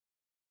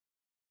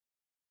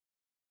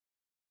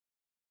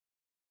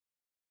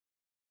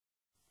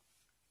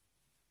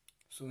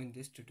So in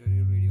this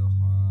tutorial video,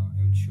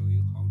 I will show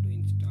you how to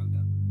install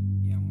the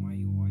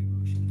MIUI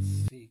version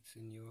 6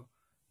 in your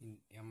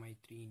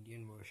MI3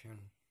 Indian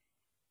version,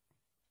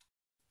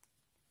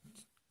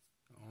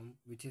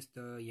 which is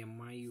the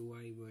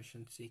MIUI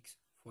version 6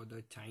 for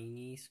the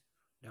Chinese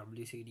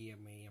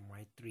WCDMA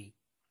MI3.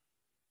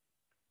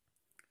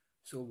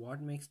 So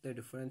what makes the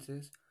difference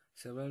is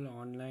several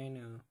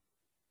online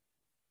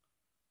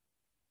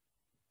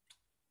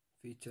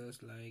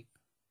features like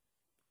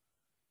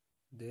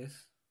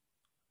this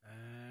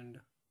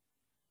and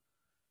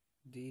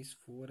these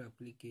 4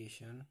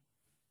 applications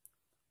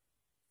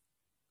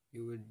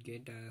you would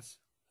get as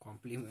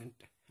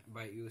compliment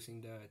by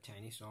using the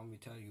Chinese ROM,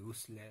 which are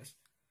useless.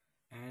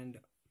 And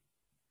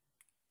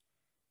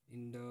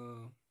in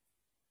the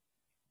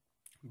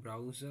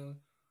browser,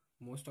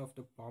 most of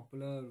the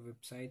popular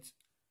websites,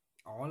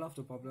 all of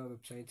the popular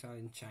websites are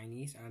in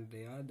Chinese, and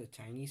they are the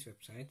Chinese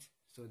websites,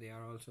 so they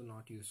are also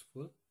not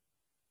useful.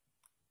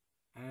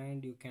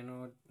 And you can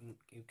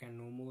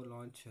no more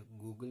launch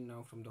Google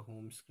now from the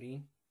home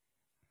screen,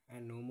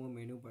 and no more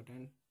menu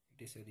button.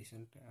 It is a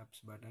recent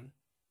apps button,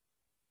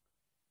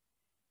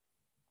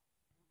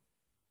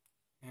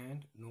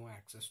 and no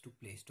access to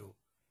Play Store.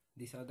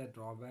 These are the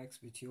drawbacks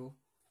which you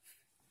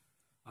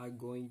are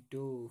going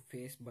to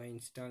face by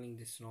installing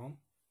this ROM.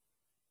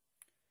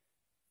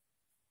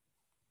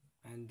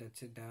 And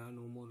that's it. There are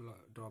no more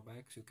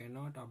drawbacks. You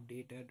cannot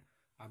update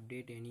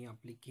any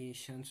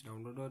applications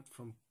downloaded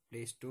from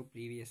Play Store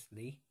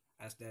previously,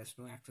 as there's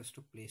no access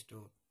to Play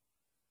Store.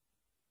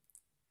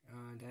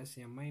 There's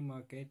MI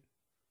Market,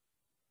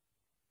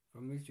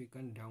 from which we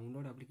can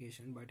download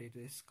application, but it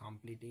is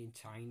completely in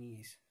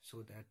Chinese,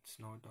 so that's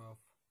not of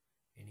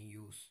any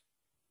use.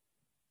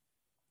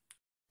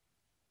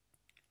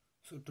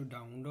 So to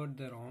download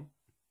the ROM,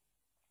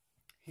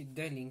 hit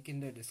the link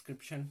in the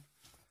description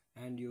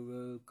and you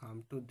will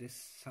come to this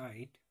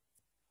site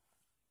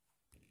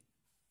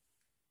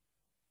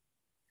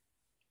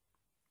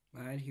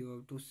where you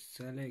have to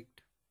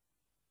select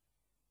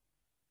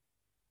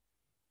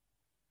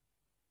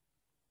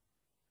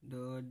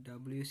the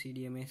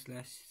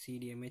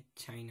WCDMA/CDMA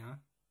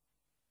China,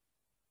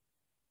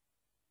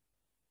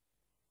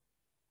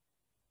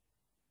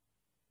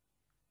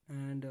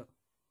 and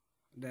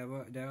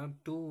there are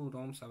 2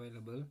 ROMs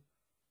available.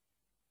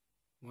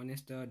 One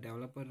is the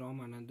developer ROM,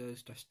 another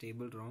is the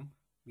stable ROM.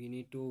 We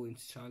need to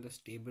install the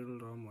stable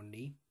ROM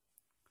only.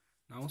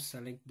 Now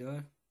select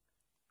the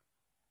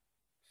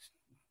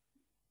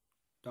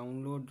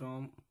download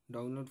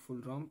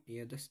full ROM,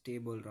 here the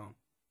stable ROM.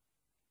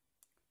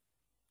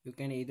 You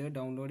can either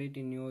download it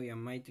in your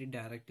MI3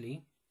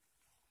 directly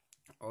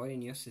or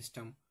in your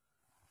system.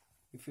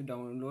 If you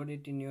download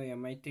it in your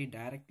MI3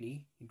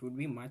 directly, it would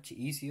be much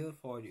easier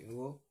for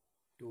you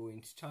to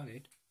install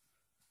it,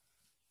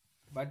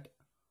 but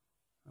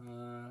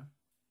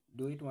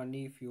do it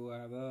only if you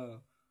have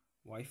a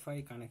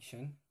Wi-Fi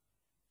connection,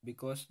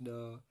 because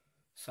the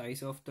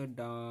size of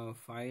the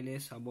file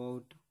is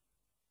about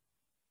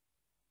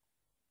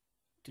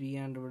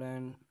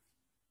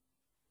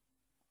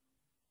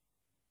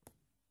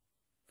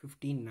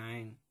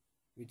 359,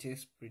 which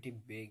is pretty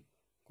big,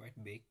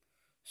 quite big.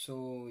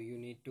 So you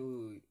need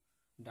to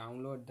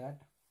download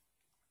that,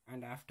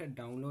 and after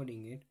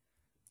downloading it,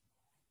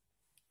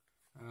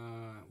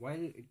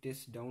 while it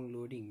is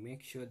downloading,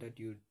 make sure that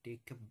you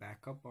take a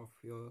backup of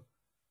your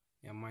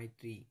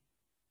MI3.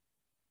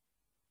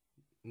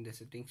 In the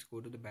settings,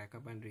 go to the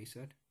backup and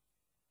reset.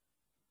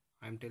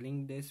 I'm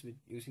telling this with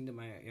using the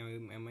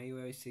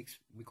MIUI 6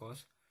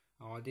 because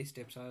all these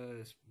steps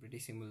are pretty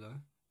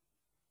similar.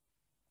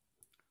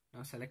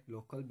 Now select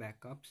local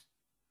backups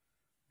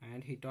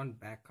and hit on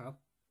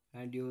backup,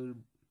 and your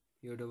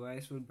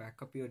device will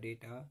back up your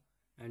data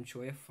and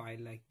show a file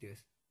like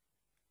this.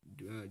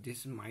 This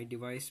is my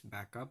device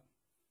backup,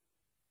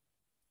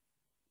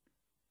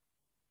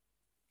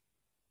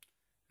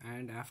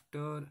 and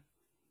after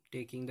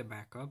taking the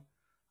backup,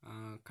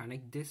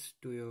 connect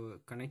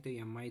the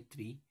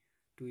MI3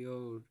 to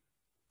your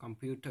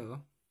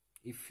computer.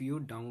 If you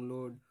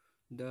download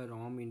the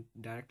ROM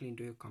directly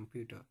into your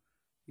computer,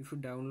 if you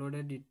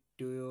downloaded it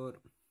to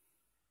your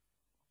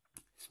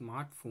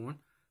smartphone,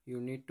 you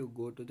need to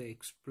go to the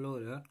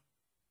Explorer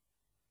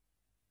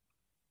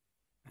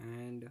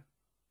and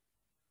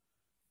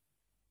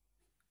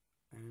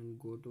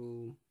go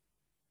to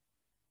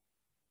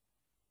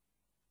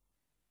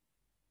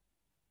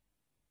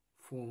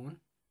phone.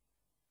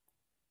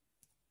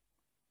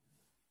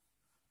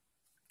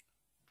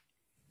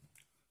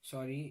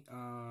 Sorry,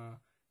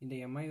 in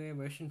the MIUI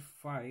version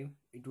 5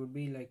 it would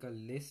be like a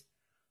list,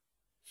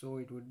 so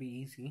it would be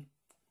easy.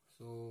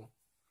 So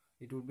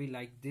it would be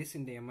like this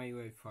in the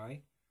MIUI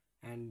 5,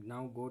 and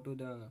now go to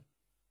the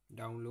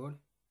download,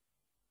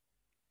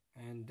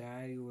 and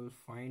there you will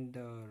find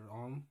the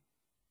ROM.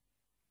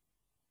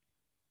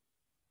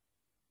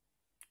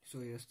 So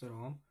here's the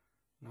ROM.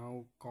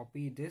 Now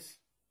copy this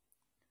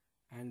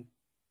and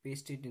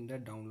paste it in the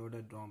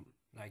downloaded ROM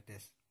like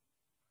this.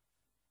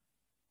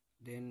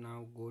 Then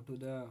now go to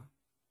the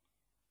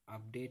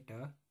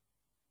updater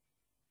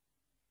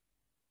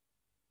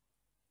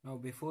Now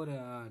before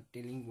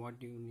telling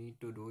what you need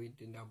to do it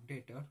in the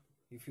updater,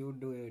 if you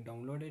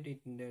downloaded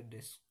it in the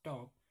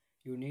desktop,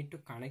 you need to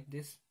connect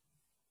the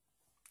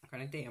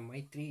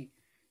MI3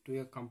 to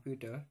your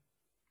computer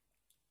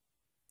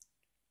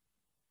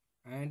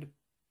and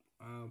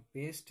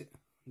paste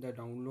the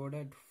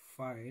downloaded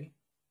file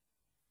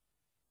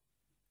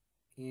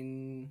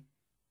in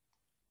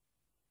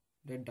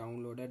the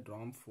downloaded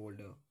ROM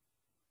folder.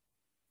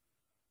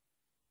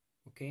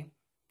 Okay,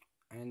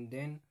 and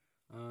then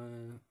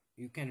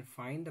you can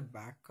find the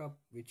backup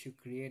which you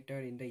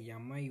created in the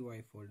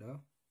MIUI folder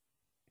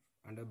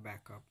under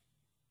backup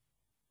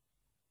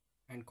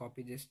and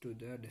copy this to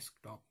the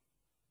desktop.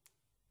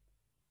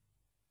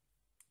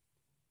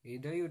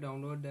 Either you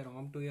download the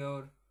ROM to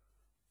your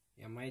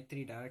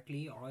MI3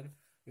 directly or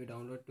you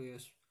download to your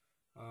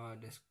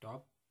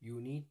desktop.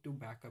 You need to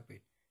backup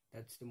it.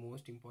 That's the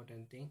most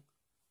important thing,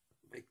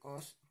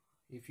 because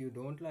if you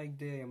don't like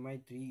the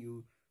MI3,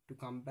 you to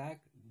come back,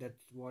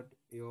 that's what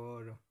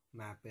your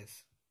map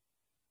is.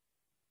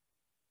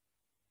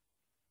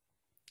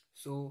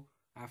 So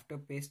after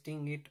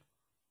pasting it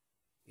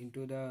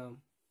into the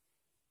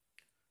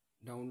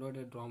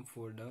downloaded ROM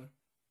folder,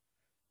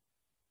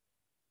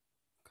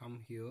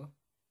 come here,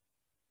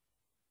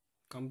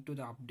 come to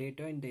the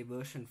updater in the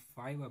version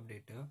 5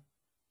 updater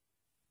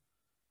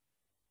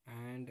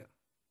and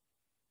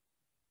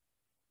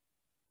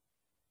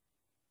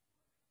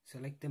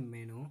select the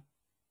menu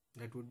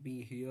that would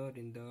be here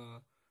in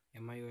the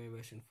MIUI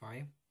version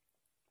 5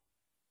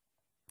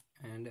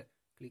 and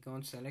click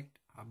on select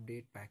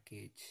update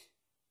package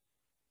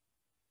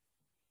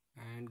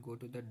and go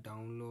to the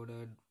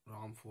downloaded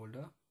ROM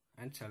folder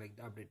and select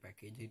the update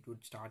package. It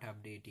would start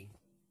updating.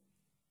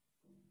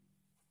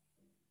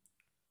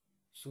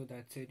 So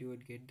that's it. You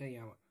would get the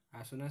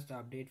as soon as the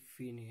update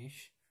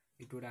finish,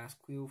 it would ask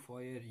you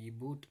for a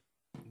reboot.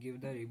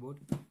 Give the reboot,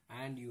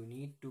 and you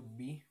need to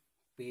be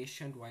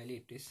patient while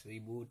it is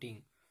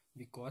rebooting,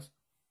 because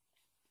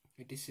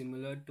it is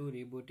similar to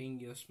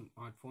rebooting your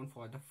smartphone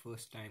for the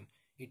first time.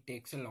 It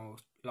takes a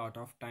lot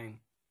of time.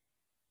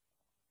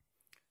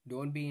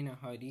 Don't be in a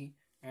hurry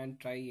and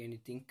try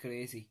anything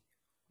crazy,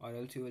 or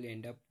else you will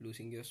end up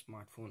losing your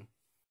smartphone.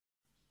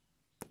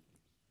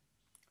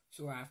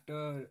 So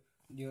after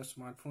your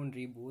smartphone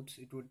reboots,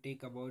 it would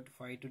take about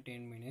 5 to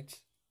 10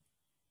 minutes,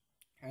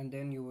 and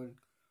then you will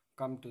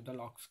come to the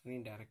lock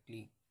screen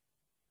directly.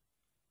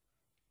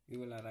 You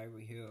will arrive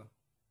here.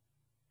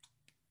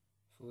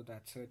 So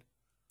that's it.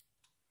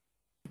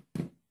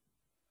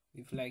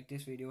 If you like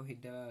this video,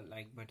 hit the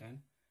like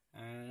button,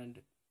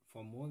 and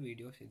for more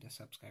videos, hit the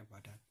subscribe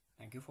button.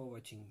 Thank you for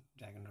watching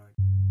Dragon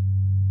Droid.